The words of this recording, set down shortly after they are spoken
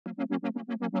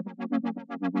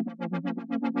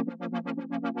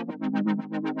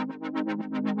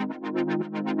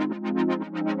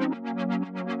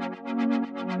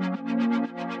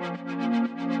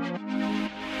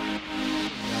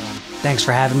Thanks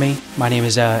for having me. My name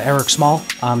is Eric Small.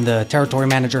 I'm the Territory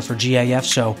Manager for GAF,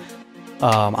 so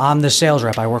I'm the sales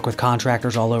rep. I work with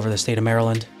contractors all over the state of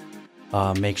Maryland.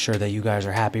 Make sure that you guys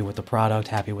are happy with the product,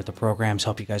 happy with the programs,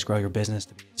 help you guys grow your business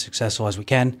to be as successful as we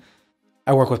can.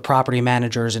 I work with property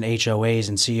managers and HOAs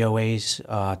and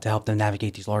COAs to help them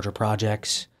navigate these larger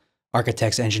projects,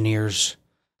 architects, engineers,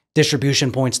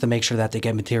 distribution points to make sure that they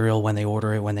get material when they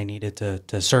order it, when they need it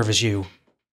to service you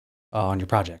on your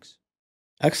projects.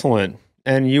 Excellent.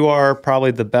 And you are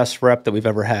probably the best rep that we've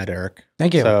ever had, Eric.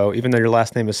 Thank you. So even though your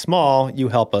last name is Small, you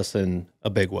help us in a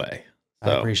big way.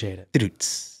 So. I appreciate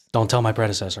it. Don't tell my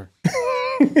predecessor.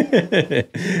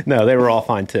 No, they were all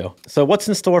fine too. So what's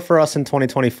in store for us in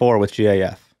 2024 with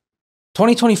GAF?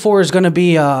 2024 is going to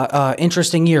be a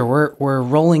interesting year. We're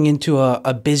rolling into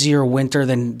a busier winter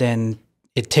than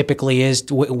it typically is.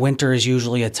 Winter is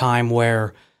usually a time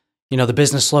where, you know, the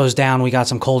business slows down. We got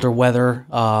some colder weather.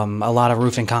 A lot of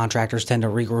roofing contractors tend to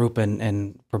regroup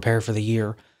and prepare for the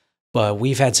year. But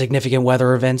we've had significant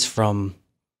weather events from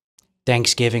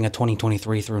Thanksgiving of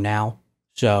 2023 through now.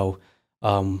 So,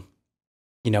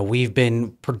 you know, we've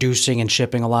been producing and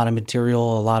shipping a lot of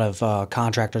material. A lot of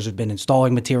contractors have been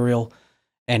installing material,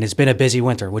 and it's been a busy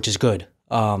winter, which is good.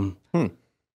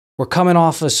 We're coming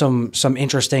off of some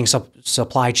interesting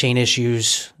supply chain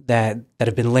issues that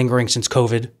have been lingering since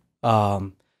COVID.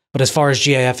 But as far as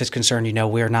GAF is concerned, you know,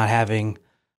 we're not having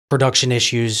production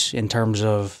issues in terms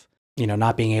of, you know,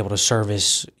 not being able to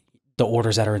service the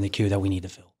orders that are in the queue that we need to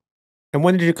fill. And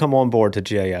when did you come on board to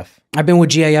GAF? I've been with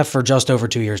GAF for just over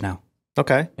 2 years now.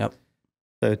 Okay. Yep.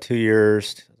 So 2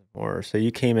 years or so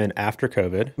you came in after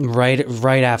COVID.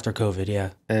 Right after COVID, yeah.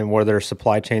 And were there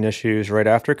supply chain issues right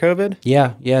after COVID?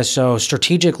 Yeah. So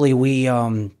strategically, we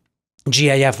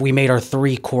GAF, we made our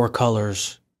 3 core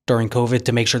colors during COVID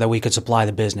to make sure that we could supply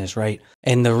the business, right?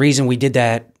 And the reason we did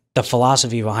that, the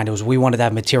philosophy behind it was we wanted to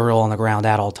have material on the ground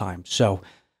at all times. So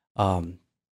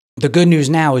the good news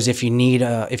now is if you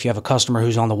have a customer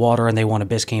who's on the water and they want a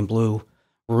Biscayne blue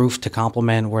roof to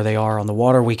complement where they are on the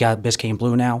water, we got Biscayne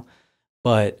blue now.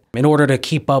 But in order to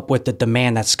keep up with the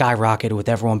demand that skyrocketed with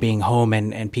everyone being home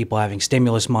and people having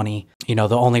stimulus money, you know,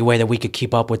 the only way that we could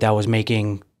keep up with that was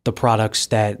making the products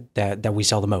that we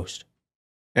sell the most.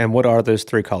 And what are those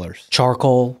 3 colors?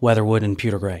 Charcoal, weatherwood, and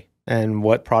pewter gray. And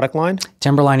what product line?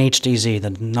 Timberline HDZ,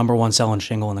 the #1 selling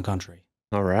shingle in the country.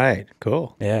 All right,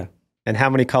 cool. Yeah. And how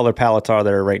many color palettes are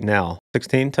there right now?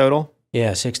 16 total?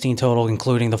 Yeah, 16 total,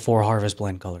 including the 4 Harvest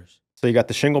Blend colors. So you got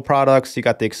the shingle products, you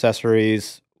got the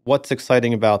accessories. What's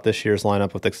exciting about this year's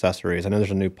lineup with accessories? I know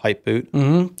there's a new pipe boot.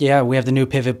 Yeah, we have the new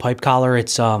pivot pipe collar.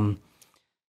 It's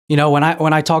you know, when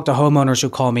I talk to homeowners who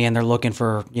call me and they're looking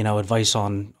for, you know, advice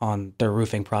on their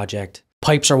roofing project,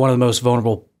 pipes are one of the most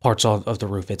vulnerable parts of the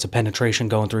roof. It's a penetration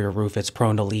going through your roof. It's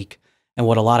prone to leak. And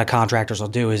what a lot of contractors will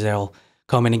do is they'll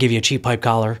come in and give you a cheap pipe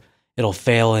collar. It'll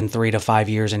fail in 3 to 5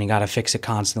 years, and you got to fix it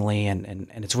constantly, and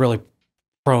it's really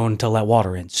prone to let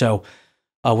water in. So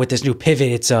with this new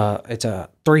pivot, it's a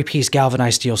 3-piece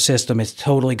galvanized steel system. It's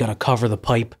totally going to cover the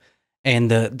pipe.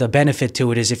 And the benefit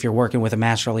to it is if you're working with a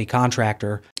master lead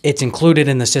contractor, it's included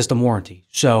in the system warranty.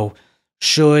 So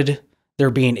should there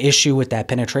be an issue with that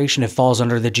penetration, it falls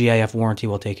under the GAF warranty.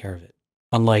 We'll take care of it.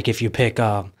 Unlike if you pick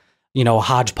you know, a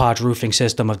hodgepodge roofing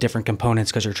system of different components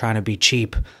because you're trying to be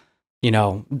cheap, you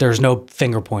know, there's no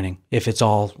finger pointing if it's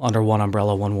all under one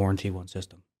umbrella, one warranty, one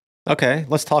system. Okay,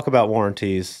 let's talk about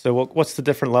warranties. So what's the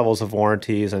different levels of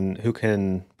warranties and who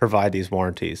can provide these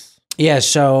warranties? Yeah,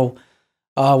 so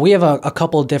we have a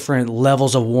couple of different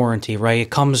levels of warranty,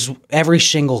 right? Every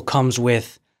shingle comes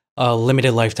with a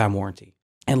limited lifetime warranty.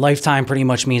 And lifetime pretty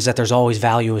much means that there's always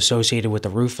value associated with the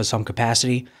roof of some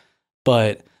capacity,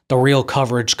 but the real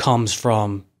coverage comes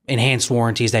from enhanced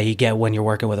warranties that you get when you're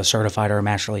working with a certified or a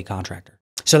master lead contractor.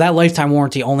 So that lifetime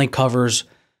warranty only covers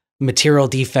material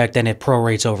defect and it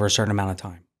prorates over a certain amount of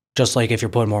time, just like if you're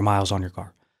putting more miles on your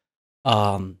car.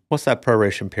 What's that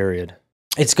proration period?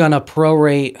 It's going to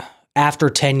prorate after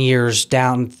 10 years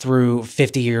down through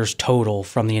 50 years total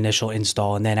from the initial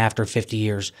install. And then after 50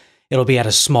 years, it'll be at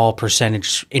a small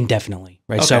percentage indefinitely,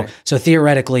 right? Okay. So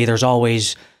theoretically, there's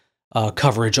always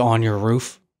coverage on your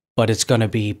roof, but it's going to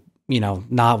be, you know,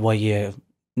 not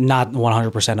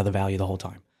 100% of the value the whole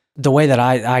time. The way that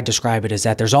I describe it is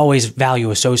that there's always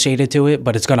value associated to it,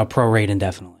 but it's going to prorate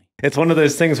indefinitely. It's one of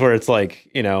those things where it's like,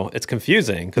 you know, it's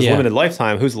confusing because limited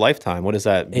lifetime, whose lifetime? What does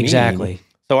that mean? Exactly.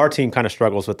 So our team kind of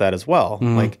struggles with that as well.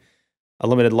 Like a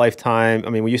limited lifetime. I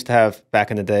mean, we used to have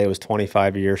back in the day, it was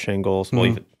 25-year shingles, well,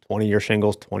 even 20-year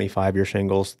shingles, 25-year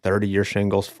shingles, 30-year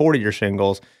shingles, 40-year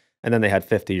shingles, and then they had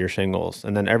 50-year shingles.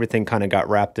 And then everything kind of got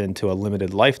wrapped into a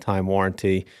limited lifetime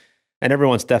warranty. And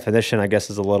everyone's definition, I guess,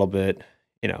 is a little bit,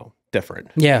 different.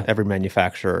 Yeah. Every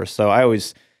manufacturer. So I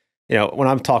always, when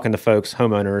I'm talking to folks,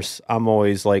 homeowners, I'm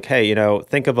always like, hey,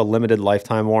 think of a limited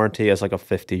lifetime warranty as like a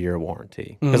 50-year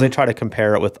warranty, because they try to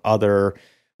compare it with other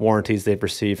warranties they've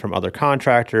received from other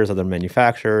contractors, other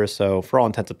manufacturers. So for all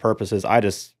intents and purposes, I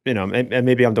just, and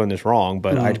maybe I'm doing this wrong,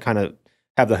 but I'd kind of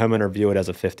have the homeowner view it as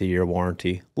a 50-year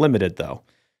warranty, limited though.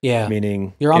 Yeah.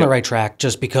 Meaning you're on the right track,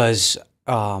 just because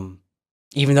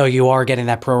even though you are getting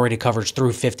that prorated coverage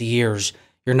through 50 years,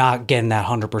 you're not getting that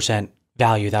 100%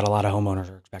 value that a lot of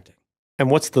homeowners are expecting.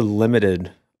 And what's the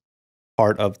limited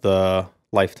part of the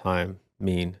lifetime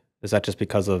mean? Is that just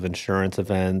because of insurance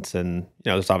events? And,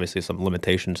 there's obviously some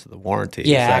limitations to the warranty.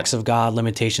 Yeah, acts of God,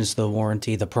 limitations to the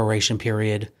warranty, the proration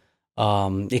period.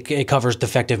 It covers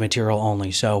defective material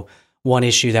only. So one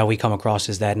issue that we come across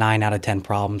is that 9 out of 10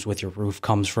 problems with your roof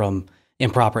comes from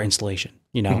improper installation.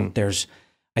 There's,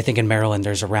 I think in Maryland,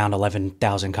 there's around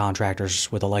 11,000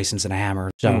 contractors with a license and a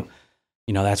hammer. So,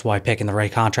 that's why picking the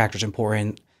right contractor is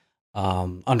important.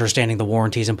 Understanding the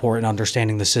warranty is important.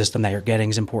 Understanding the system that you're getting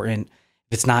is important.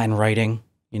 If it's not in writing,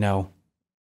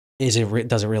 does it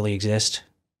really exist?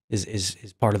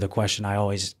 Is part of the question I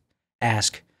always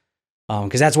ask,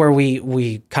 because that's where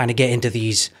we kind of get into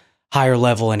these higher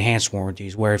level enhanced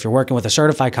warranties, where if you're working with a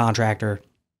certified contractor,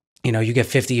 you get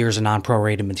 50 years of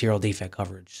non-prorated material defect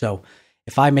coverage. So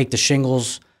if I make the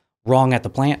shingles wrong at the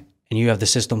plant and you have the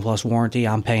system plus warranty,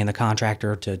 I'm paying the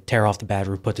contractor to tear off the bad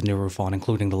roof, put the new roof on,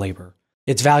 including the labor.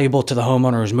 It's valuable to the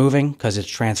homeowner who's moving because it's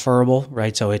transferable,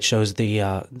 right? So it shows the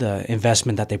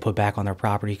investment that they put back on their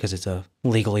property, because it's a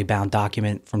legally bound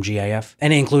document from GAF.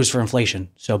 And it includes for inflation.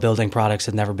 So building products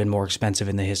have never been more expensive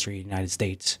in the history of the United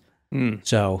States.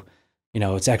 So,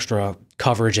 it's extra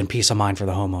coverage and peace of mind for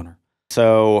the homeowner.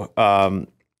 So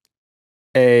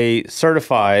a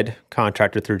certified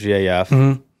contractor through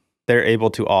GAF, they're able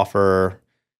to offer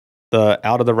the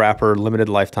out-of-the-wrapper limited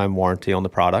lifetime warranty on the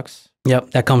products.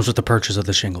 Yep, that comes with the purchase of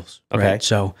the shingles. Okay. Right?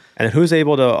 So, and who's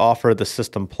able to offer the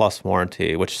System Plus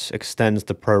warranty, which extends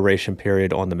the proration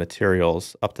period on the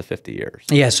materials up to 50 years?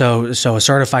 Yeah, so a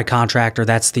certified contractor,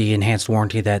 that's the enhanced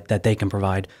warranty that they can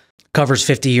provide. Covers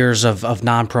 50 years of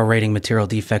non-prorating material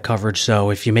defect coverage. So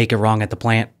if you make it wrong at the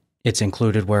plant, it's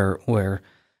included where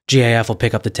GAF will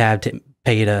pick up the tab to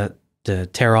pay you to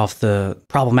tear off the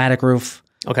problematic roof.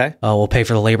 Okay. We'll pay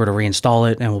for the labor to reinstall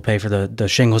it, and we'll pay for the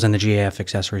shingles and the GAF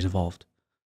accessories involved.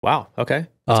 Wow. Okay.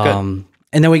 That's good.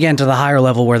 And then we get into the higher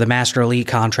level where the master elite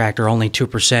contractor, only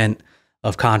 2%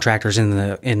 of contractors in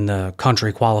the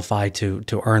country qualify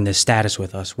to earn this status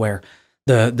with us, where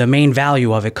the main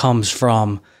value of it comes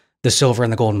from the silver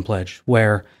and the golden pledge,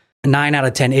 where 9 out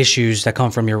of 10 issues that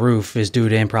come from your roof is due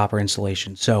to improper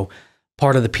installation. So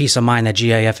part of the peace of mind that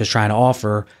GAF is trying to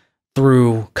offer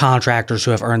through contractors who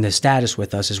have earned this status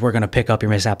with us is we're going to pick up your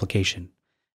misapplication.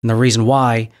 And the reason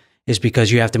why is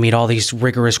because you have to meet all these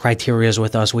rigorous criteria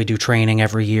with us. We do training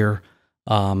every year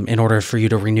in order for you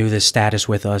to renew this status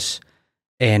with us.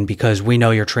 And because we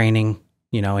know your training,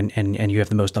 and you have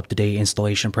the most up-to-date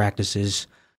installation practices,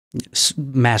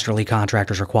 master elite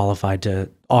contractors are qualified to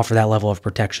offer that level of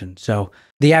protection. So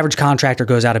the average contractor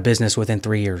goes out of business within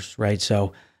 3 years, right?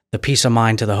 So the peace of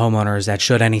mind to the homeowner is that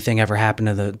should anything ever happen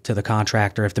to the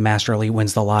contractor, if the master elite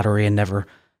wins the lottery and never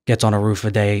gets on a roof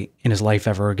a day in his life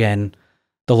ever again,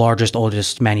 the largest,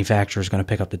 oldest manufacturer is going to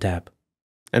pick up the tab.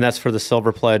 And that's for the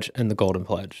silver pledge and the golden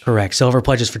pledge. Correct. Silver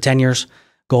pledge is for 10 years.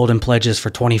 Golden pledge is for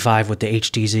 25 with the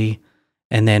HDZ.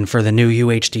 And then for the new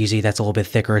UHDZ, that's a little bit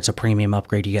thicker. It's a premium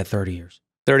upgrade. You get 30 years.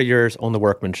 30 years on the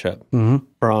workmanship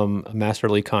from a master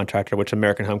elite contractor, which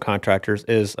American Home Contractors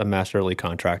is a master elite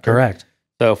contractor. Correct.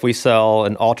 So if we sell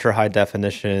an ultra high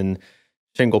definition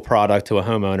shingle product to a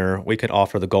homeowner, we can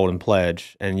offer the golden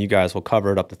pledge, and you guys will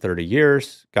cover it up to 30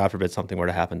 years. God forbid something were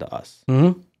to happen to us.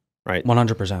 Right?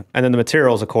 100%. And then the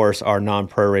materials, of course, are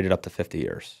non-prorated up to 50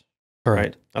 years.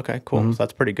 Correct. Right? Okay, cool. So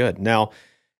that's pretty good. Now,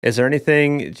 is there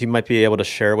anything you might be able to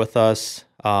share with us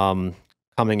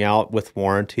coming out with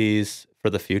warranties for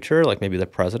the future, like maybe the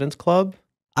President's Club?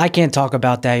 I can't talk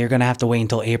about that. You're going to have to wait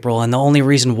until April. And the only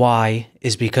reason why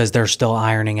is because they're still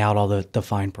ironing out all the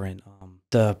fine print.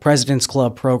 The President's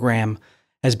Club program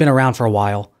has been around for a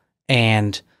while.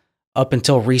 And up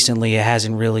until recently,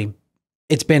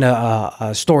 it's been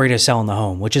a story to sell in the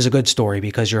home, which is a good story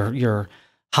because you're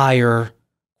higher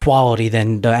quality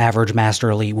than the average master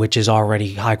elite, which is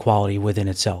already high quality within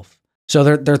itself.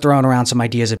 So they're throwing around some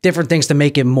ideas of different things to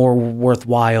make it more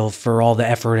worthwhile for all the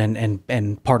effort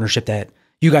and partnership that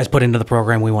you guys put into the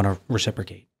program. We want to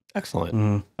reciprocate.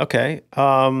 Excellent. Okay.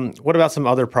 What about some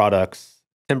other products?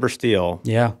 TimberSteel.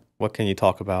 Yeah. What can you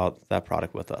talk about that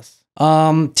product with us?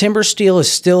 TimberSteel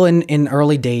is still in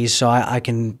early days, so I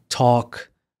can talk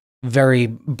very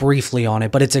briefly on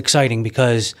it, but it's exciting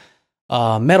because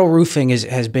metal roofing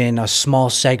has been a small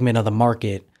segment of the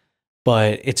market,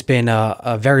 but it's been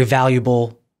a very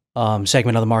valuable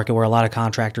segment of the market where a lot of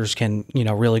contractors can,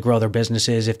 really grow their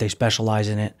businesses if they specialize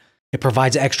in it. It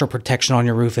provides extra protection on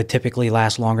your roof. It typically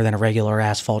lasts longer than a regular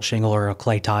asphalt shingle or a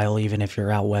clay tile, even if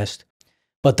you're out west.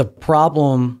 But the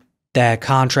problem that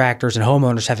contractors and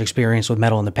homeowners have experienced with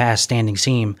metal in the past, standing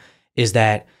seam, is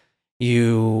that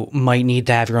you might need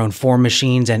to have your own form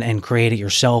machines and create it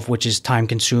yourself, which is time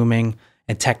consuming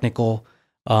and technical.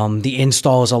 The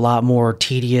install is a lot more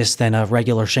tedious than a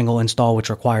regular shingle install, which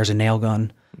requires a nail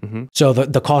gun. Mm-hmm. So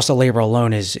the cost of labor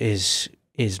alone is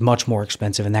much more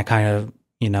expensive, and that kind of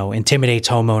intimidates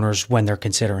homeowners when they're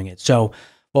considering it. So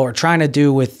what we're trying to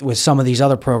do with some of these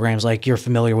other programs, like you're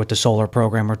familiar with the solar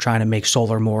program, we're trying to make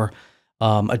solar more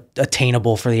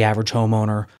attainable for the average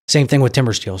homeowner. Same thing with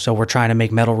TimberSteel. So we're trying to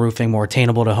make metal roofing more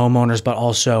attainable to homeowners, but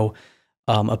also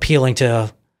appealing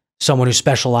to someone who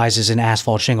specializes in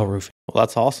asphalt shingle roofing. Well,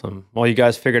 that's awesome. Well, you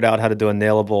guys figured out how to do a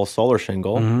nailable solar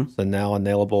shingle, so now a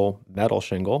nailable metal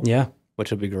shingle,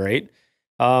 which would be great.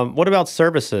 What about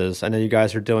services? I know you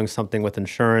guys are doing something with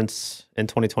insurance in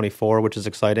 2024, which is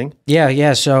exciting.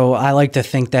 Yeah. So I like to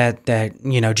think that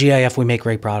GAF, we make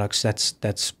great products.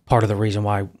 That's part of the reason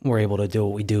why we're able to do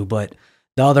what we do. But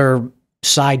the other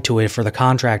side to it for the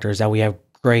contractor is that we have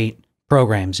great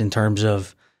programs in terms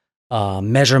of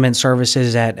measurement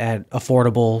services at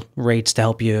affordable rates to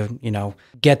help you,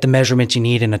 get the measurements you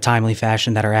need in a timely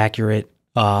fashion that are accurate.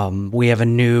 We have a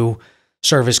new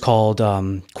service called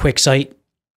QuickSite,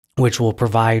 which will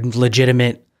provide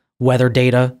legitimate weather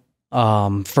data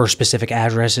for specific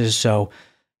addresses. So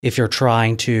if you're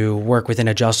trying to work with an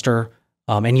adjuster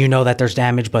and that there's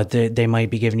damage, but they might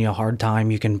be giving you a hard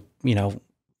time, you can,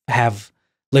 have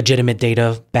legitimate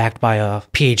data backed by a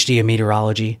PhD in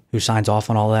meteorology who signs off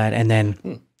on all that. And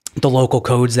then the local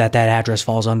codes that address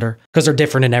falls under, because they're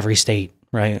different in every state,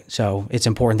 right? So it's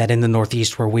important that in the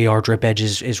Northeast where we are, drip edge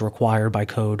is required by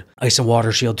code. Ice and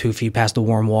water shield 2 feet past the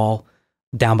warm wall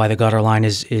down by the gutter line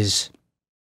is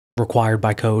required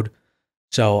by code.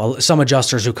 So some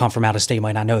adjusters who come from out of state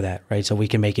might not know that, right? So we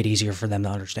can make it easier for them to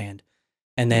understand.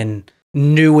 And then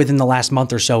new within the last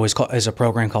month or so is a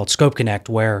program called ScopeConnect,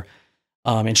 where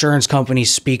insurance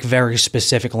companies speak very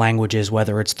specific languages,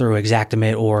 whether it's through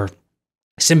Xactimate or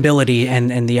Symbility.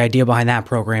 And the idea behind that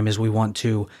program is we want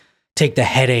to take the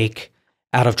headache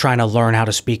out of trying to learn how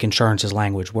to speak insurance's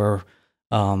language, where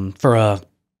for a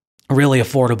really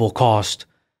affordable cost,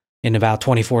 in about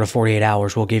 24 to 48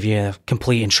 hours, we'll give you a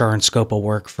complete insurance scope of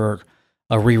work for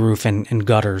a re-roof and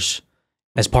gutters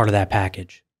as part of that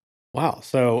package. Wow.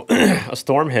 So a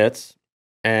storm hits,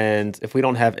 and if we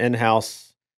don't have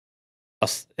in-house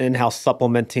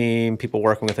supplement team, people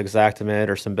working with Xactimate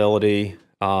or Symbility,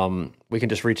 we can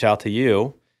just reach out to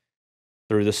you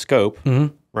through the scope,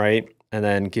 right? And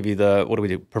then give you what do we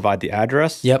do? Provide the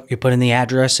address? Yep. You put in the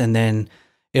address, and then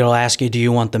it'll ask you, do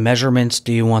you want the measurements?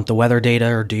 Do you want the weather data?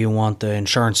 Or do you want the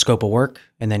insurance scope of work?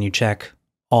 And then you check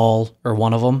all or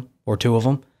one of them or two of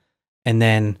them. And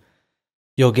then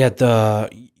you'll get the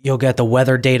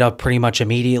weather data pretty much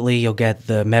immediately. You'll get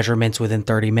the measurements within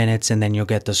 30 minutes, and then you'll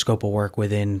get the scope of work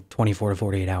within 24 to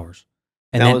 48 hours.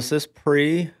 And now, then, is this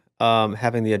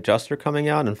having the adjuster coming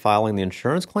out and filing the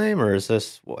insurance claim, or is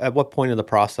this, at what point of the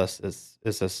process is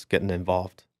this getting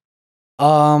involved?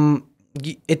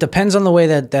 It depends on the way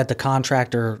that the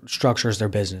contractor structures their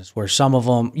business, where some of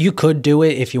them, you could do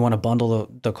it if you want to bundle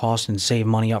the cost and save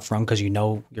money up front because you're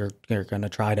going to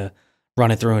try to run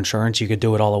it through insurance. You could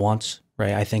do it all at once,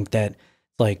 right? I think that,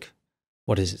 like,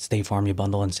 what is it, State Farm, you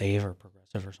bundle and save, or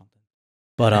Progressive or something.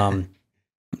 But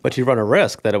but you run a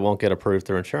risk that it won't get approved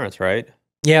through insurance, right?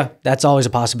 Yeah, that's always a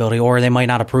possibility. Or they might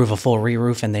not approve a full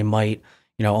re-roof, and they might,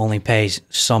 only pay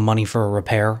some money for a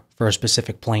repair for a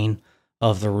specific plane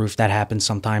of the roof that happens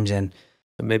sometimes. And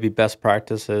maybe best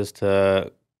practice is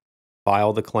to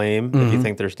file the claim if you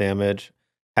think there's damage,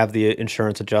 have the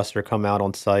insurance adjuster come out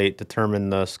on site, determine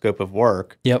the scope of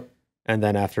work. Yep. And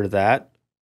then after that,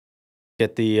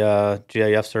 get the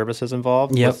GAF services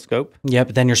involved with scope. Yep.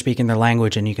 Then you're speaking their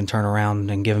language, and you can turn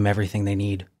around and give them everything they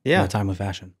need in a timely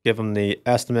fashion. Give them the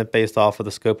estimate based off of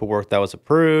the scope of work that was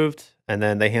approved, and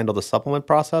then they handle the supplement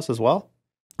process as well.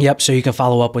 Yep. So you can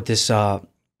follow up with this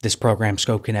program,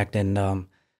 ScopeConnect, and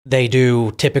they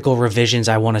do typical revisions,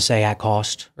 I want to say, at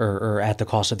cost or at the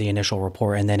cost of the initial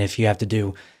report. And then if you have to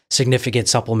do significant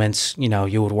supplements,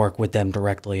 you would work with them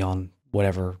directly on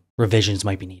whatever revisions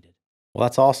might be needed. Well,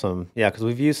 that's awesome. Yeah, because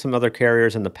we've used some other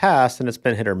carriers in the past, and it's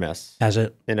been hit or miss. Has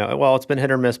it? Well, it's been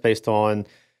hit or miss based on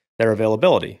their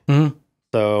availability. Mm-hmm.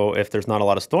 So if there's not a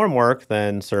lot of storm work,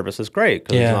 then service is great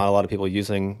because Yeah. there's not a lot of people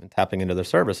using and tapping into their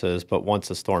services. But once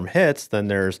the storm hits, then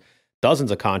there's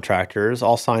dozens of contractors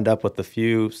all signed up with the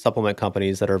few supplement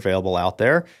companies that are available out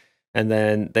there. And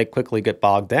then they quickly get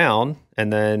bogged down.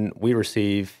 And then we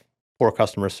receive poor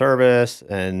customer service.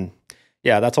 And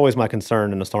yeah, that's always my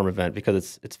concern in a storm event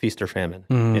because it's feast or famine.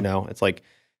 Mm-hmm. It's like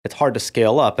it's hard to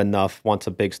scale up enough once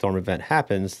a big storm event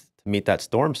happens to meet that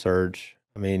storm surge.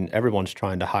 I mean, everyone's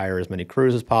trying to hire as many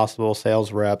crews as possible,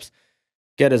 sales reps,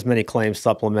 get as many claims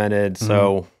supplemented. Mm-hmm.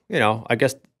 So, I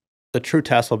guess the true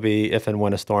test will be if and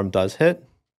when a storm does hit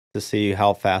to see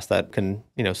how fast that can,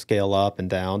 scale up and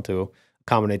down to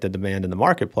accommodate the demand in the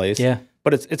marketplace. Yeah.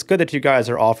 But it's good that you guys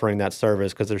are offering that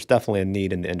service because there's definitely a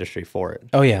need in the industry for it.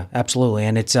 Oh yeah, absolutely.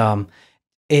 And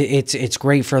it's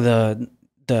great for the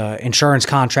insurance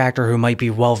contractor who might be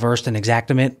well versed in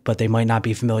Xactimate, but they might not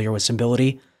be familiar with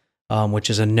Symbility, which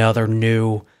is another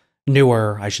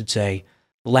newer, I should say,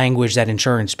 language that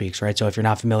insurance speaks, right? So if you're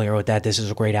not familiar with that, this is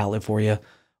a great outlet for you.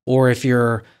 Or if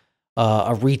you're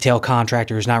a retail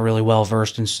contractor who's not really well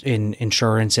versed in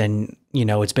insurance and,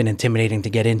 it's been intimidating to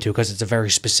get into because it's a very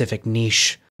specific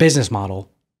niche business model,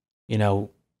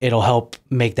 it'll help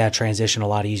make that transition a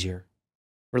lot easier.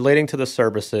 Relating to the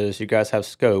services, you guys have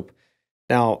Scope.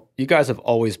 Now, you guys have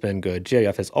always been good.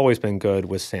 GAF has always been good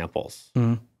with samples.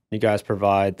 Mm-hmm. You guys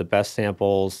provide the best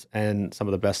samples and some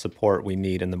of the best support we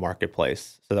need in the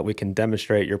marketplace so that we can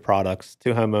demonstrate your products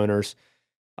to homeowners.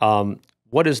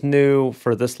 What is new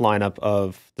for this lineup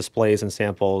of displays and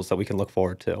samples that we can look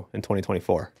forward to in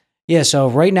 2024? Yeah, so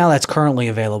right now that's currently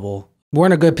available. We're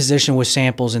in a good position with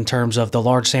samples in terms of the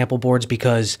large sample boards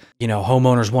because,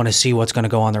 homeowners want to see what's going to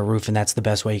go on their roof, and that's the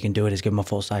best way you can do it is give them a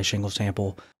full-size shingle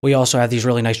sample. We also have these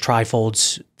really nice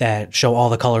trifolds that show all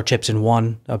the color chips in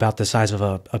one, about the size of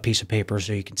a piece of paper,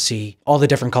 so you can see all the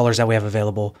different colors that we have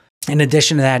available. In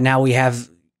addition to that, now we have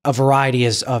a variety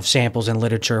of samples and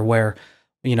literature where,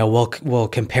 we'll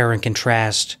compare and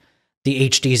contrast the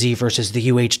HDZ versus the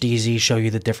UHDZ, show you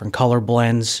the different color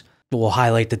blends. We'll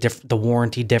highlight the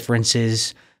warranty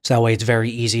differences, so that way it's very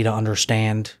easy to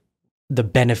understand the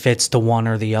benefits to one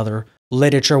or the other.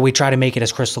 Literature, we try to make it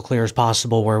as crystal clear as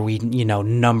possible where we,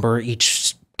 number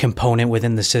each component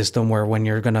within the system, where when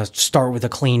you're going to start with a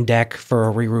clean deck for a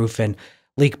re-roof and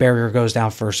leak barrier goes down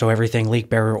first, so everything leak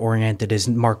barrier oriented is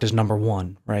marked as number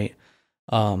one, right?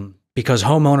 Because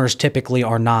homeowners typically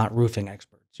are not roofing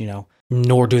experts,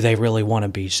 nor do they really want to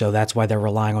be. So that's why they're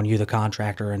relying on you, the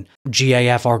contractor. And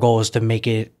GAF, our goal is to make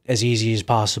it as easy as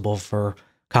possible for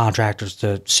contractors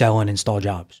to sell and install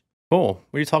jobs. Cool.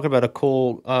 Were you talking about a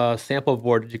cool sample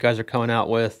board that you guys are coming out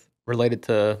with related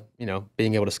to,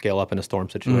 being able to scale up in a storm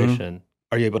situation? Mm-hmm.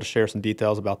 Are you able to share some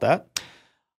details about that?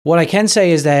 What I can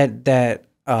say is that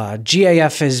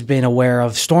GAF has been aware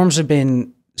of storms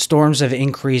have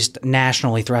increased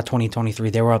nationally throughout 2023.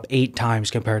 They were up 8 times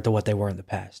compared to what they were in the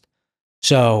past.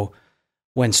 So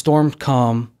when storms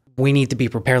come, we need to be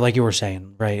prepared, like you were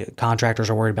saying, right?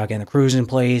 Contractors are worried about getting the crews in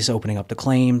place, opening up the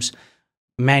claims.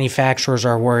 Manufacturers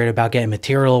are worried about getting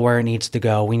material where it needs to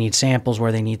go. We need samples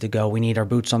where they need to go. We need our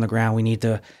boots on the ground. We need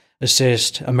to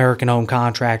assist American home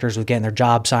contractors with getting their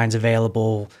job signs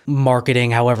available,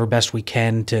 marketing however best we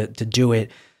can to do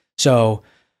it. So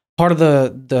part of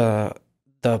the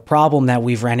problem that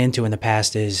we've ran into in the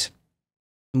past is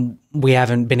we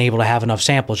haven't been able to have enough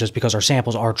samples just because our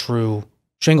samples are true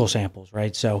shingle samples,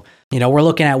 right? So, we're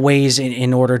looking at ways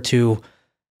in order to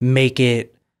make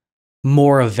it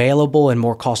more available and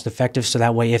more cost effective. So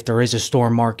that way, if there is a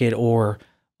storm market or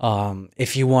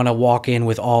if you want to walk in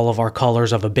with all of our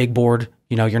colors of a big board,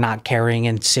 you're not carrying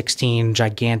in 16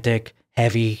 gigantic,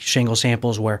 heavy shingle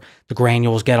samples where the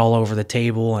granules get all over the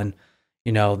table and,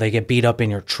 they get beat up in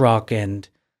your truck and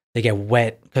they get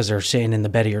wet because they're sitting in the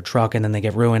bed of your truck and then they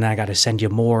get ruined. And I got to send you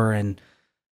more. And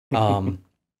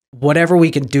whatever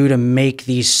we can do to make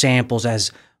these samples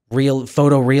as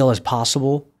photoreal as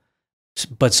possible,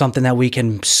 but something that we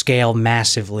can scale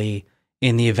massively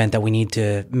in the event that we need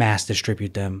to mass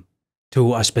distribute them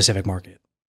to a specific market.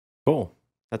 Cool.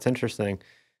 That's interesting.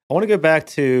 I want to go back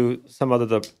to some of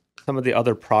the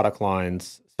other product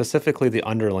lines, specifically the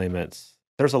underlayments.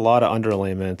 There's a lot of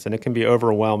underlayments, and it can be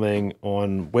overwhelming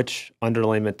on which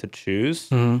underlayment to choose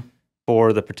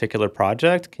for the particular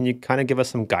project. Can you kind of give us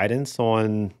some guidance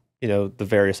on, the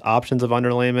various options of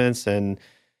underlayments and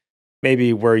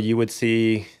maybe where you would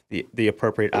see the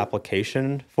appropriate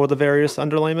application for the various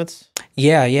underlayments?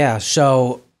 Yeah.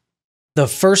 So the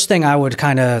first thing I would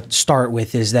kind of start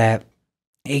with is that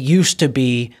it used to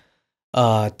be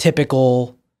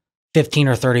typical 15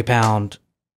 or 30 pound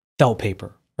felt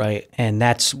paper, right? And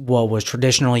that's what was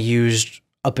traditionally used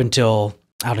up until,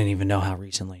 I don't even know how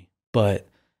recently, but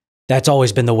that's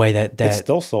always been the way that it's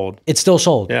still sold. It's still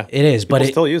sold. Yeah, it is. People but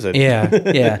still use it.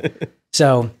 Yeah.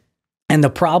 So, and the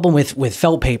problem with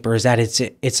felt paper is that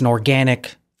it's an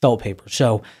organic felt paper.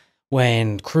 So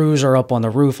when crews are up on the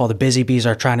roof, all the busy bees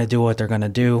are trying to do what they're going to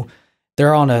do.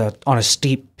 They're on a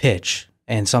steep pitch,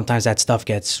 and sometimes that stuff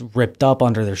gets ripped up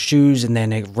under their shoes, and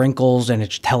then it wrinkles and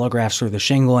it telegraphs through the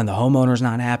shingle, and the homeowner's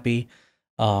not happy.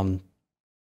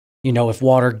 If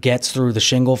water gets through the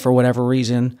shingle for whatever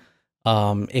reason,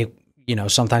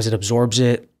 sometimes it absorbs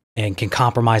it and can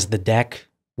compromise the deck,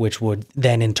 which would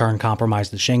then in turn compromise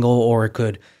the shingle, or it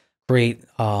could create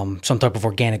some type of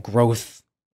organic growth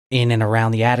in and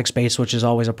around the attic space, which is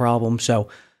always a problem. So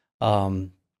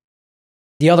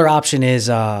the other option is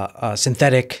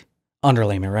synthetic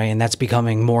underlayment, right? And that's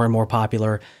becoming more and more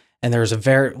popular. And there's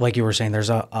like you were saying,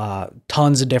 there's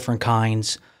tons of different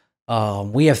kinds.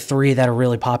 We have 3 that are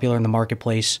really popular in the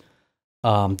marketplace,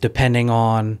 depending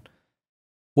on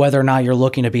whether or not you're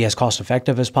looking to be as cost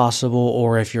effective as possible,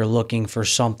 or if you're looking for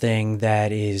something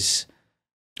that is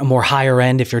a more higher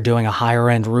end, if you're doing a higher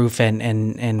end roof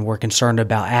and we're concerned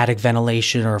about attic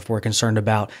ventilation, or if we're concerned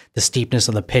about the steepness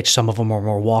of the pitch. Some of them are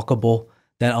more walkable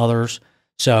than others.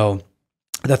 So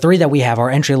the 3 that we have, our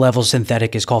entry level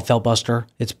synthetic is called Felt Buster.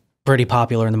 It's pretty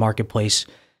popular in the marketplace.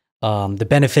 The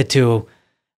benefit to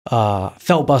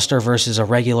felt buster versus a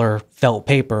regular felt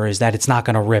paper is that it's not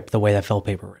going to rip the way that felt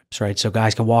paper rips, right? So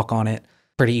guys can walk on it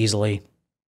pretty easily.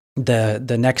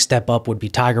 The next step up would be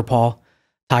Tiger Paw.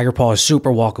 Tiger Paw is super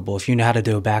walkable. If you know how to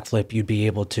do a backflip, you'd be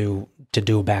able to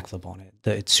do a backflip on it.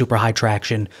 It's super high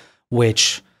traction,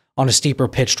 which on a steeper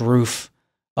pitched roof,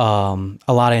 a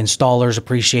lot of installers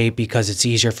appreciate because it's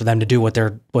easier for them to do what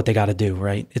they got to do,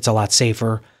 right? It's a lot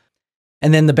safer.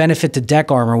 And then the benefit to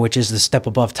deck armor, which is the step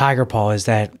above Tiger Paw, is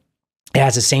that it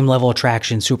has the same level of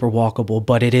traction, super walkable,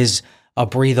 but it is a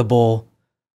breathable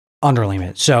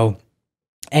underlayment. So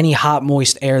any hot,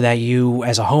 moist air that you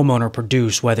as a homeowner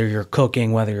produce, whether you're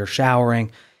cooking, whether you're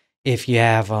showering, if you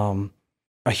have a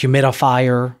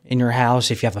humidifier in your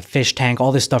house, if you have a fish tank,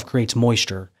 all this stuff creates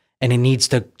moisture, and it needs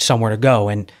somewhere to go.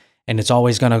 And it's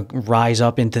always going to rise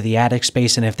up into the attic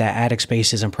space. And if that attic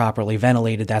space isn't properly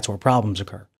ventilated, that's where problems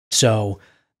occur. So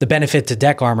the benefit to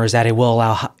deck armor is that it will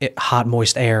allow hot,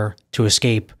 moist air to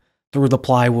escape through the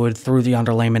plywood, through the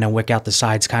underlayment, and wick out the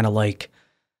sides, kind of like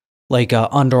a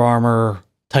Under Armour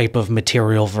type of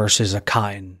material versus a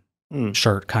cotton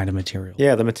shirt kind of material.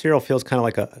 Yeah, the material feels kind of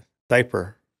like a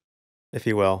diaper, if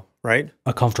you will, right?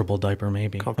 A comfortable diaper,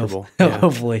 maybe. Comfortable.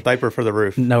 Hopefully. Diaper for the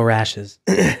roof. No rashes.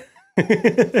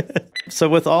 So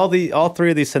with all 3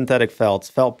 of these synthetic felts,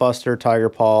 Felt Buster, Tiger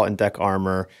Paw, and Deck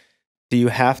Armor, do you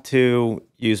have to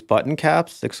use button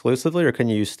caps exclusively, or can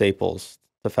you use staples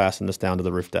to fasten this down to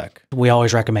the roof deck? We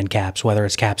always recommend caps, whether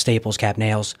it's cap staples, cap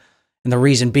nails. And the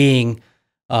reason being,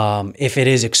 if it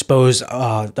is exposed,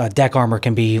 deck armor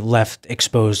can be left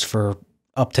exposed for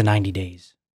up to 90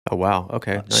 days. Oh, wow.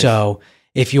 Okay. Nice. So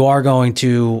if you are going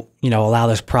to, allow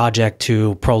this project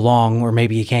to prolong, or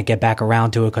maybe you can't get back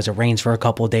around to it because it rains for a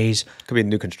couple of days. Could be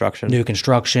new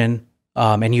construction.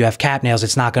 And you have cap nails,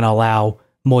 it's not going to allow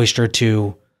moisture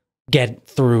to get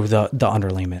through the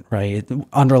underlayment, right?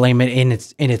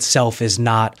 Underlayment in itself is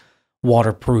not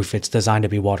waterproof. It's designed to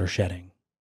be water shedding,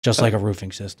 just like a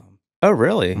roofing system. Oh,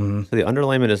 really? Mm-hmm. So the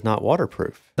underlayment is not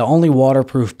waterproof. The only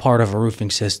waterproof part of a roofing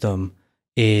system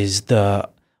is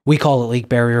we call it leak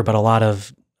barrier, but a lot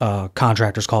of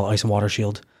contractors call it ice and water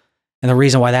shield. And the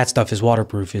reason why that stuff is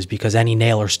waterproof is because any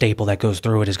nail or staple that goes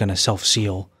through it is going to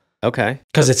self-seal. Okay.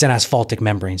 Because it's an asphaltic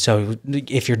membrane. So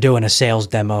if you're doing a sales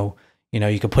demo,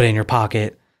 you could put it in your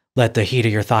pocket, let the heat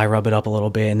of your thigh rub it up a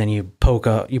little bit, and then you put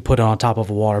it on top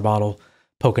of a water bottle,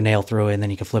 poke a nail through it, and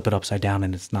then you can flip it upside down,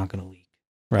 and it's not going to leak.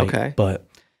 Right? Okay. But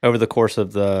over the course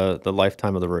of the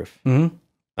lifetime of the roof. Mm-hmm.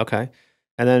 Okay.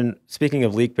 And then speaking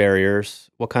of leak barriers,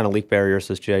 what kind of leak barriers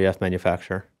does GAF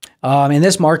manufacture? In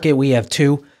this market, we have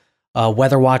 2.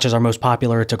 Weather Watch is our most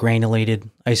popular. It's a granulated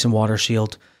ice and water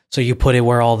shield. So you put it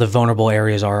where all the vulnerable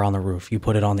areas are on the roof. You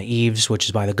put it on the eaves, which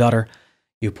is by the gutter.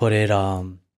 You put it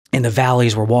in the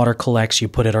valleys where water collects. You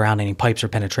put it around any pipes or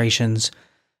penetrations,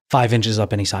 5 inches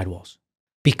up any sidewalls.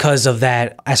 Because of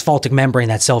that asphaltic membrane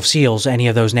that self-seals, any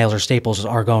of those nails or staples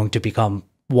are going to become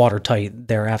watertight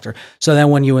thereafter. So then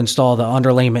when you install the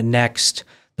underlayment next,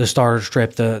 the starter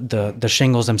strip, the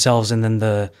shingles themselves, and then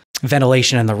the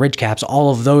ventilation and the ridge caps,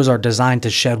 all of those are designed to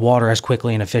shed water as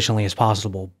quickly and efficiently as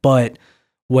possible. But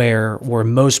where we're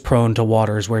most prone to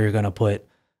water is where you're going to put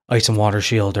ice and water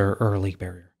shield or a leak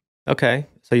barrier. Okay.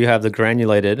 So you have the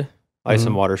granulated ice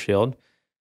and water shield,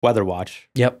 Weather Watch,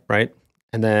 Yep. right?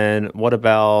 And then what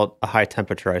about a high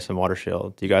temperature ice and water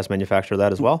shield? Do you guys manufacture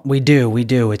that as well? We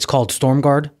do. It's called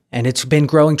StormGuard, and it's been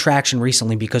growing traction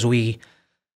recently because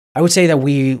I would say that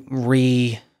we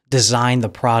redesigned the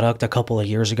product a couple of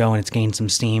years ago and it's gained some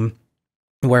steam.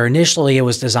 Where initially it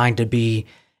was designed to be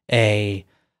a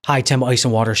high temp ice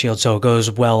and water shield, so it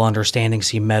goes well under standing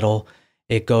seam metal.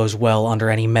 It goes well under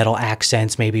any metal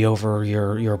accents, maybe over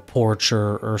your porch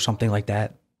or something like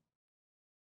that.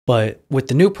 But with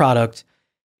the new product,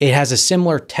 it has a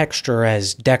similar texture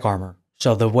as deck armor.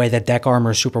 So the way that deck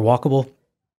armor is super walkable,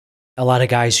 a lot of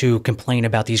guys who complain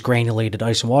about these granulated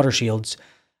ice and water shields,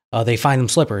 they find them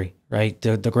slippery, right?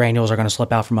 The granules are going to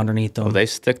slip out from underneath them. Oh, they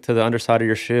stick to the underside of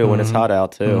your shoe when it's hot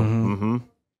out too.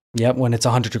 Yep, when it's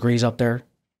 100 degrees up there.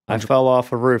 I fell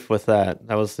off a roof with that.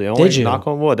 That was the only, Did you? knock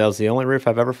on wood, that was the only roof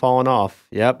I've ever fallen off.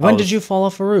 Yep. When did you fall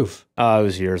off a roof? It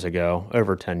was years ago,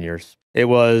 over 10 years. It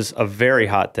was a very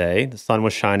hot day. The sun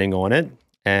was shining on it.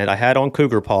 And I had on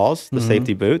cougar paws, the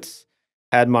safety boots,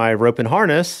 had my rope and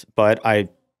harness, but I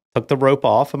took the rope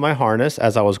off of my harness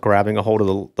as I was grabbing a hold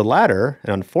of the ladder.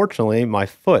 And unfortunately, my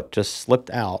foot just slipped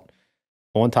out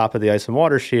on top of the ice and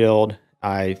water shield.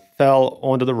 I fell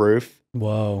onto the roof.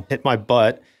 Whoa. Hit my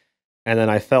butt. And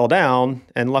then I fell down,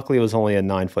 and luckily it was only a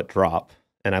 9-foot drop.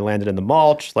 And I landed in the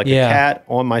mulch like a cat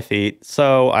on my feet.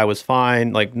 So I was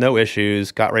fine, like no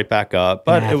issues, got right back up.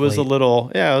 But it was a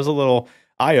little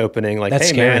eye-opening. Like, That's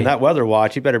hey, scary. man, that Weather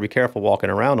Watch, you better be careful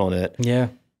walking around on it. Yeah.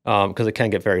 Because it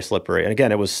can get very slippery. And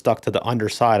again, it was stuck to the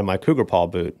underside of my cougar paw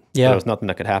boot. Yeah. So there was nothing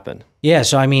that could happen. Yeah,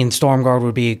 so I mean, StormGuard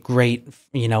would be great,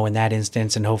 in that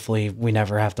instance, and hopefully we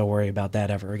never have to worry about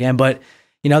that ever again. But,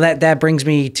 that brings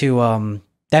me to...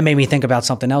 That made me think about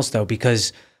something else, though,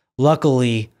 because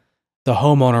luckily the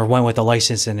homeowner went with a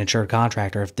licensed and insured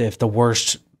contractor. If the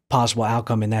worst possible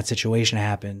outcome in that situation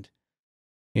happened,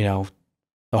 the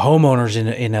homeowner's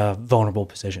in a vulnerable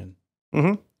position.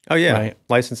 Oh, yeah. Right?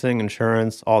 Licensing,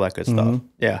 insurance, all that good stuff.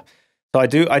 Yeah. So I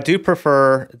do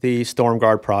prefer the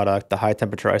StormGuard product, the high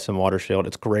temperature ice and water shield.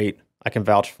 It's great. I can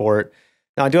vouch for it.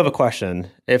 Now, I do have a question.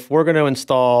 If we're going to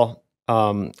install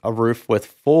a roof with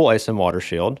full ice and water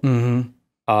shield,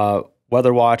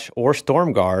 Weather Watch or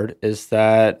StormGuard, is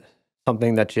that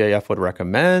something that GAF would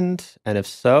recommend? And if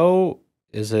so,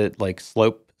 is it like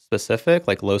slope specific,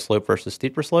 like low slope versus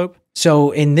steeper slope?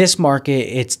 So in this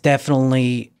market, it's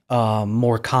definitely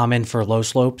more common for low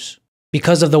slopes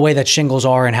because of the way that shingles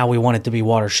are and how we want it to be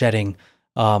water shedding.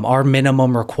 Our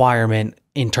minimum requirement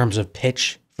in terms of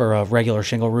pitch for a regular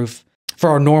shingle roof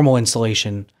for our normal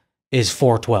installation is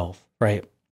 412, right?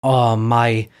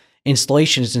 My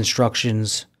installations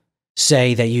instructions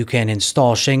say that you can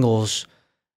install shingles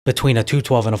between a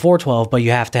 212 and a 412, but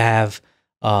you have to have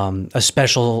a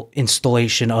special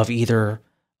installation of either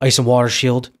ice and water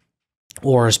shield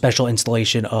or a special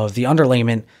installation of the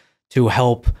underlayment to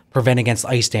help prevent against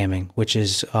ice damming, which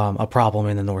is a problem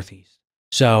in the Northeast.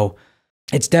 So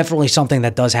it's definitely something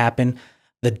that does happen.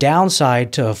 The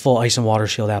downside to a full ice and water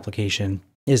shield application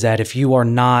is that if you are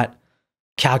not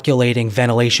calculating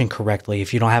ventilation correctly,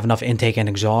 if you don't have enough intake and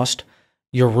exhaust,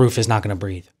 your roof is not going to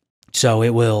breathe. So it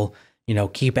will,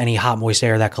 keep any hot, moist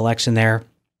air that collects in there.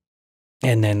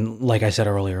 And then, like I said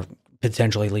earlier,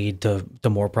 potentially lead to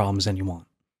more problems than you want.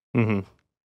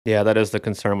 Yeah, that is the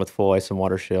concern with full ice and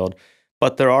water shield.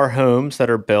 But there are homes that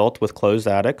are built with closed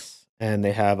attics and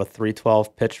they have a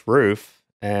 312 pitch roof.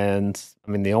 And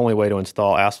I mean, the only way to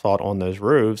install asphalt on those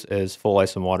roofs is full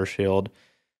ice and water shield.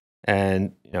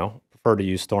 And, prefer to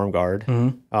use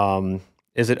StormGuard.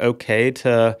 Is it okay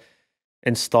to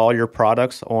install your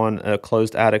products on a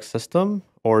closed attic system,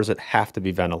 or does it have to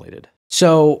be ventilated?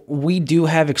 So we do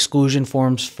have exclusion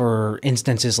forms for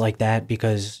instances like that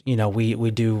because,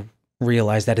 we do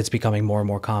realize that it's becoming more and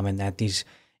more common that these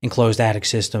enclosed attic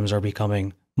systems are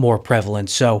becoming more prevalent.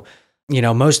 So,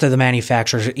 most of the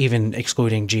manufacturers, even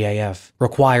excluding GAF,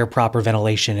 require proper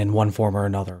ventilation in one form or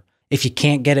another. If you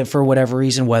can't get it for whatever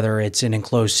reason, whether it's an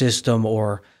enclosed system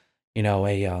or,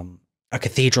 a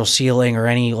cathedral ceiling or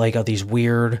any of these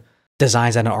weird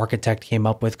designs that an architect came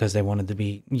up with because they wanted to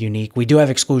be unique, we do have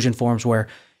exclusion forms where,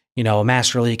 a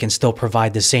master leak can still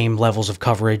provide the same levels of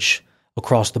coverage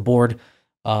across the board.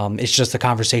 It's just a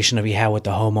conversation to be had with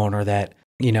the homeowner that,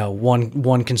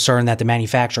 one concern that the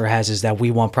manufacturer has is that we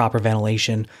want proper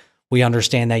ventilation. We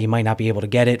understand that you might not be able to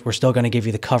get it. We're still going to give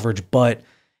you the coverage, but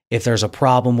if there's a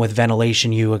problem with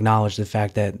ventilation, you acknowledge the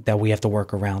fact that we have to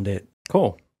work around it.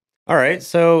 Cool. All right.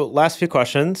 So last few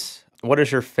questions. What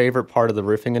is your favorite part of the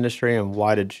roofing industry and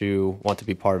why did you want to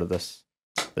be part of this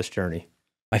journey?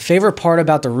 My favorite part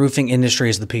about the roofing industry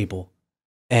is the people.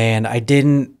 And I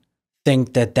didn't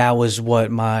think that that was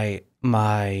what my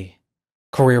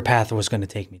career path was going to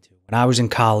take me to. When I was in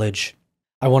college,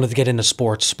 I wanted to get into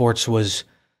sports. Sports was,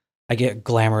 I get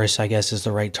glamorous, I guess is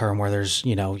the right term, where there's,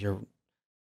 you know,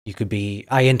 you could be,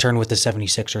 I interned with the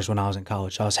 76ers when I was in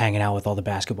college. So I was hanging out with all the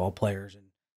basketball players and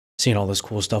seeing all this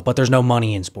cool stuff, but there's no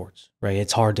money in sports, right?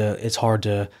 It's hard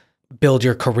to build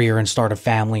your career and start a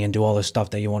family and do all this stuff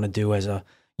that you want to do as a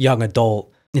young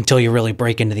adult until you really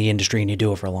break into the industry and you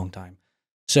do it for a long time.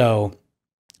 So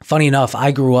funny enough,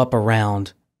 I grew up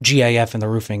around GAF in the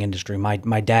roofing industry.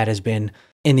 My dad has been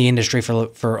in the industry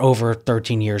for over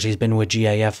 13 years. He's been with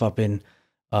GAF up in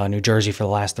New Jersey for the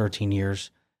last 13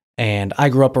 years. And I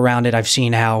grew up around it. I've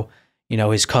seen how, you know,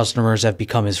 his customers have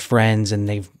become his friends and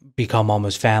they've become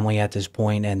almost family at this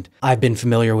point. And I've been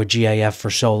familiar with GAF for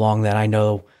so long that I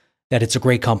know that it's a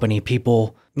great company.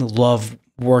 People love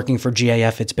working for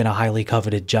GAF. It's been a highly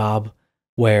coveted job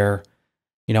where,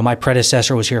 you know, my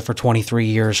predecessor was here for 23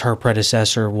 years. Her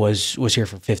predecessor was here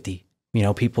for 50. You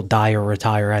know, people die or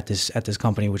retire at this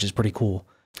company, which is pretty cool.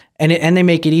 And they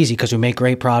make it easy because we make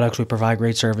great products, we provide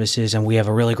great services, and we have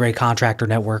a really great contractor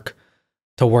network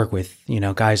to work with. You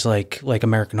know, guys like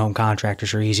American Home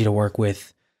Contractors are easy to work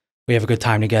with. We have a good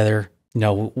time together. You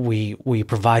know, we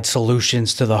provide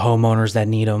solutions to the homeowners that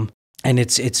need them, and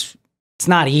it's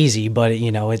not easy, but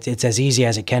you know, it's as easy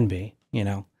as it can be. You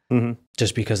know,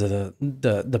 just because of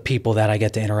the people that I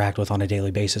get to interact with on a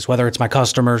daily basis, whether it's my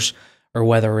customers or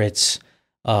whether it's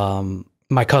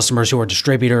my customers who are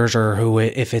distributors or who,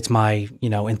 if it's my, you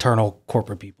know, internal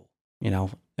corporate people, you know,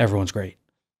 everyone's great.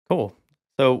 Cool.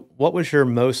 So what was your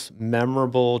most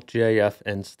memorable GAF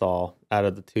install out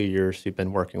of the 2 years you've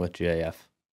been working with GAF?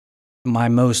 My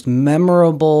most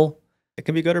memorable, it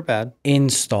can be good or bad,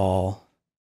 install.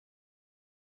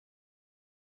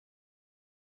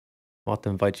 I'll have to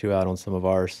invite you out on some of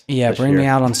ours. Yeah, bring me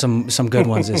out on some good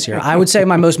ones this year. I would say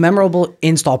my most memorable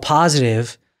install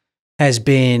positive has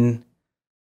been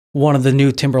one of the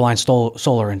new Timberline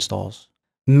solar installs.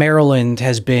 Maryland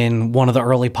has been one of the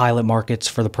early pilot markets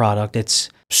for the product. It's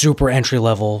super entry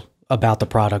level about the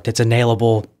product. It's a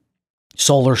nailable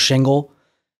solar shingle,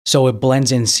 so it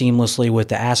blends in seamlessly with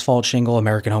the asphalt shingle.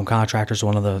 American Home Contractors,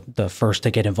 one of the first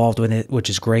to get involved with it, which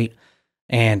is great.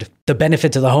 And the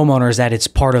benefit to the homeowner is that it's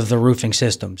part of the roofing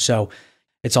system. So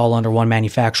it's all under one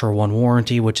manufacturer, one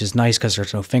warranty, which is nice because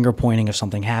there's no finger pointing if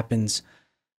something happens.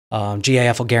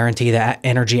 GAF will guarantee the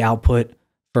energy output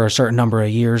for a certain number of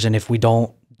years. And if we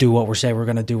don't do what we say we're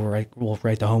going to do, we'll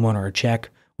write the homeowner a check,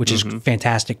 which is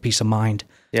fantastic peace of mind.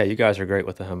 Yeah, you guys are great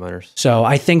with the homeowners. So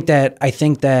I think that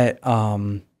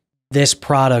this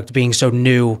product being so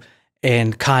new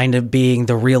and kind of being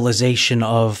the realization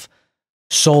of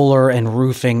solar and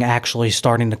roofing actually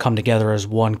starting to come together as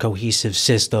one cohesive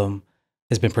system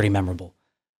has been pretty memorable.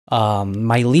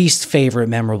 My least favorite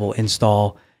memorable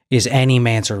install is any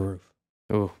mansard roof.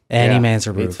 Ooh, any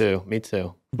mansard roof. Me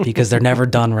too. Because they're never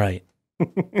done right.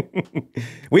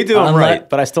 We do them right,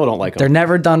 but I still don't like them. They're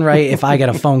never done right if I get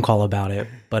a phone call about it.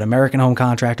 But American Home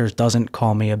Contractors doesn't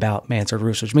call me about mansard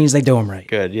roofs, which means they do them right.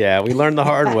 Good. Yeah, we learned the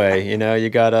hard way. You know, you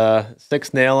got to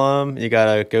 6-nail them. You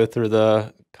got to go through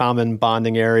the common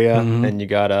bonding area, and you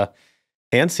got to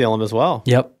hand seal them as well.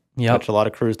 Yep. Which a lot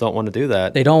of crews don't want to do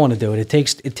that. They don't want to do it.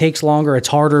 It takes longer. It's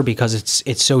harder because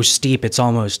it's so steep. It's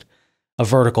almost a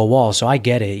vertical wall. So I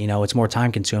get it. You know, it's more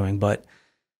time consuming, but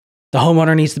the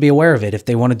homeowner needs to be aware of it. If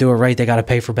they want to do it right, they got to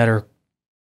pay for better,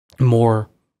 more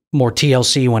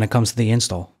TLC when it comes to the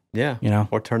install. Yeah. You know,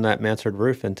 or turn that mansard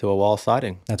roof into a wall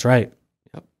siding. That's right.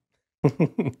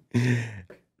 Yep.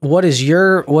 What is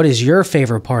your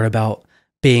favorite part about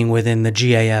being within the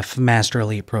GAF Master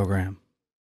Elite program?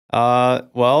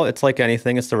 Well, it's like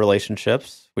anything. It's the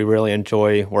relationships. We really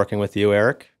enjoy working with you,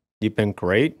 Eric. You've been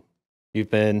great. You've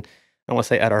been, I don't want to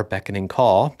say at our beckoning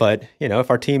call, but you know, if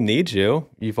our team needs you,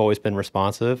 you've always been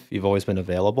responsive. You've always been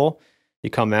available. You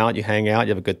come out, you hang out,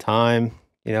 you have a good time.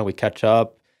 You know, we catch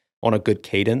up on a good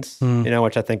cadence, you know,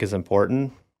 which I think is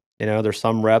important. You know, there's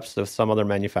some reps of some other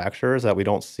manufacturers that we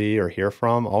don't see or hear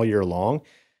from all year long.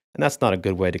 And that's not a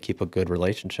good way to keep a good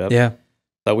relationship. Yeah.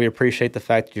 So we appreciate the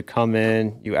fact that you come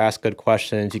in, you ask good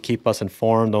questions, you keep us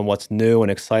informed on what's new and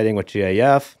exciting with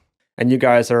GAF, and you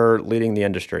guys are leading the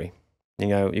industry. You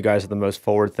know, you guys are the most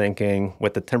forward-thinking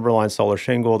with the Timberline solar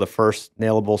shingle, the first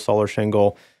nailable solar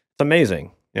shingle. It's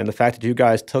amazing. You know, the fact that you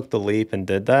guys took the leap and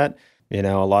did that, you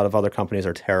know, a lot of other companies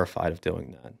are terrified of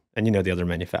doing that. And you know the other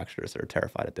manufacturers that are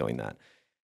terrified of doing that.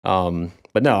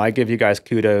 But no, I give you guys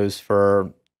kudos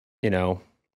for, you know,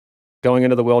 going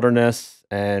into the wilderness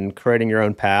and creating your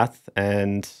own path.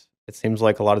 And it seems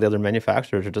like a lot of the other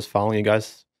manufacturers are just following you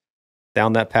guys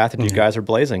down that path that you guys are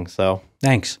blazing. So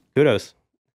thanks. Kudos.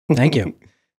 Thank you.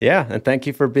 Yeah. And thank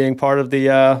you for being part of the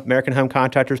American Home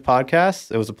Contractors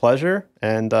podcast. It was a pleasure.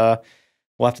 And we'll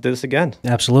have to do this again.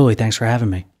 Absolutely. Thanks for having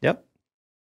me. Yep.